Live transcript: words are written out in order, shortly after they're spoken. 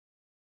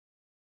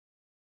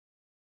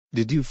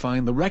Did you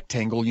find the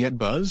rectangle yet,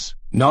 Buzz?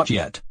 Not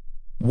yet.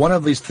 One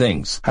of these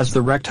things has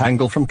the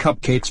rectangle from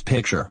Cupcake's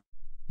picture.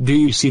 Do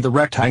you see the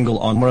rectangle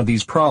on one of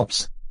these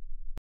props?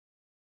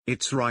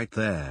 It's right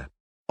there.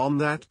 On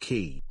that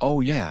key.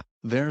 Oh yeah,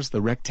 there's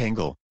the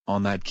rectangle,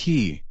 on that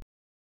key.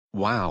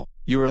 Wow,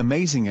 you're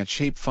amazing at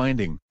shape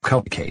finding.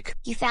 Cupcake.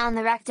 You found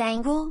the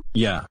rectangle?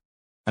 Yeah.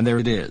 And there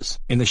it is,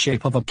 in the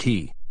shape of a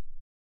key.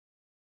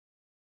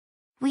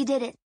 We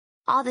did it.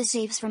 All the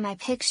shapes from my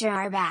picture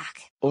are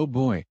back. Oh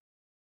boy.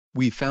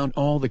 We found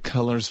all the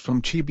colors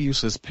from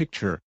Chibiusa's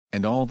picture,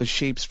 and all the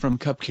shapes from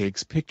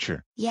Cupcake's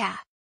picture. Yeah.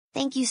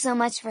 Thank you so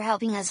much for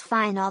helping us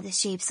find all the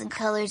shapes and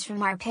colors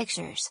from our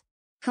pictures.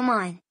 Come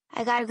on,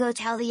 I gotta go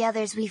tell the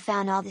others we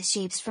found all the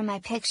shapes from my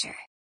picture.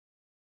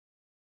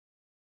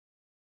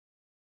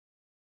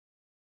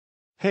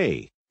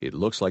 Hey, it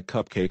looks like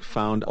Cupcake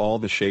found all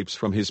the shapes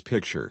from his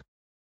picture.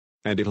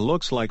 And it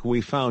looks like we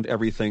found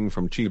everything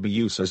from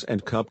Chibiusa's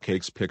and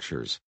Cupcake's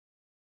pictures.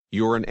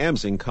 You're an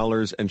amazing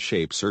colors and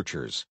shape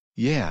searchers.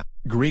 Yeah,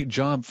 great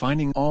job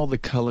finding all the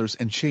colors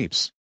and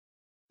shapes.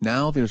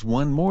 Now there's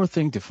one more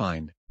thing to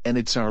find, and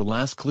it's our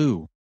last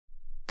clue.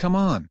 Come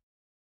on.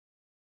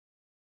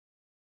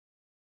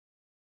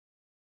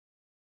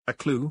 A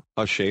clue?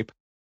 A shape?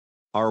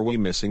 Are we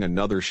missing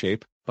another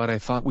shape? But I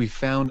thought we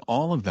found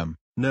all of them.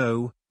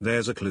 No,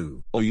 there's a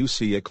clue. Oh, you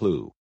see a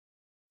clue.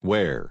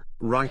 Where?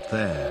 Right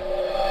there.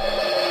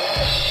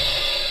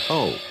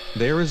 Oh,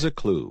 there is a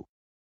clue.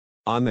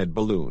 On that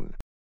balloon.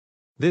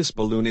 This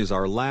balloon is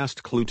our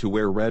last clue to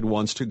where Red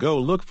wants to go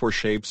look for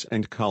shapes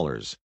and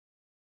colors.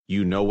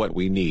 You know what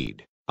we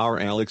need, our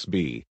Alex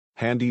B.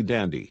 Handy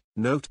dandy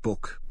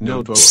Notebook.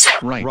 Notebook.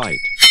 Right. Right,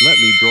 let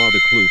me draw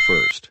the clue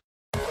first.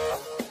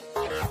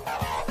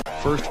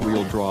 First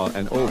we'll draw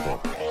an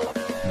oval.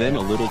 Then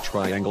a little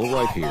triangle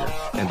right here,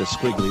 and a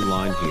squiggly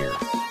line here.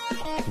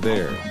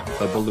 There,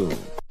 a balloon.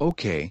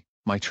 Okay,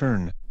 my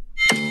turn.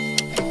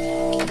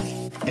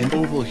 An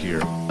oval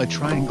here, a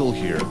triangle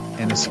here,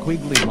 and a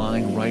squiggly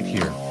line right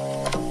here.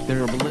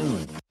 They're a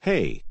balloon.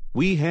 Hey,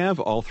 we have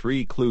all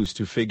three clues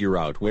to figure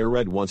out where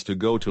Red wants to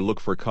go to look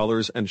for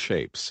colors and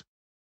shapes.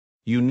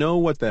 You know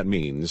what that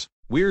means,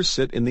 we're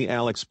sit in the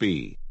Alex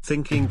B.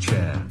 Thinking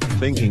chair.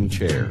 Thinking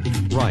chair,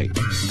 right,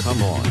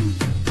 come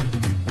on.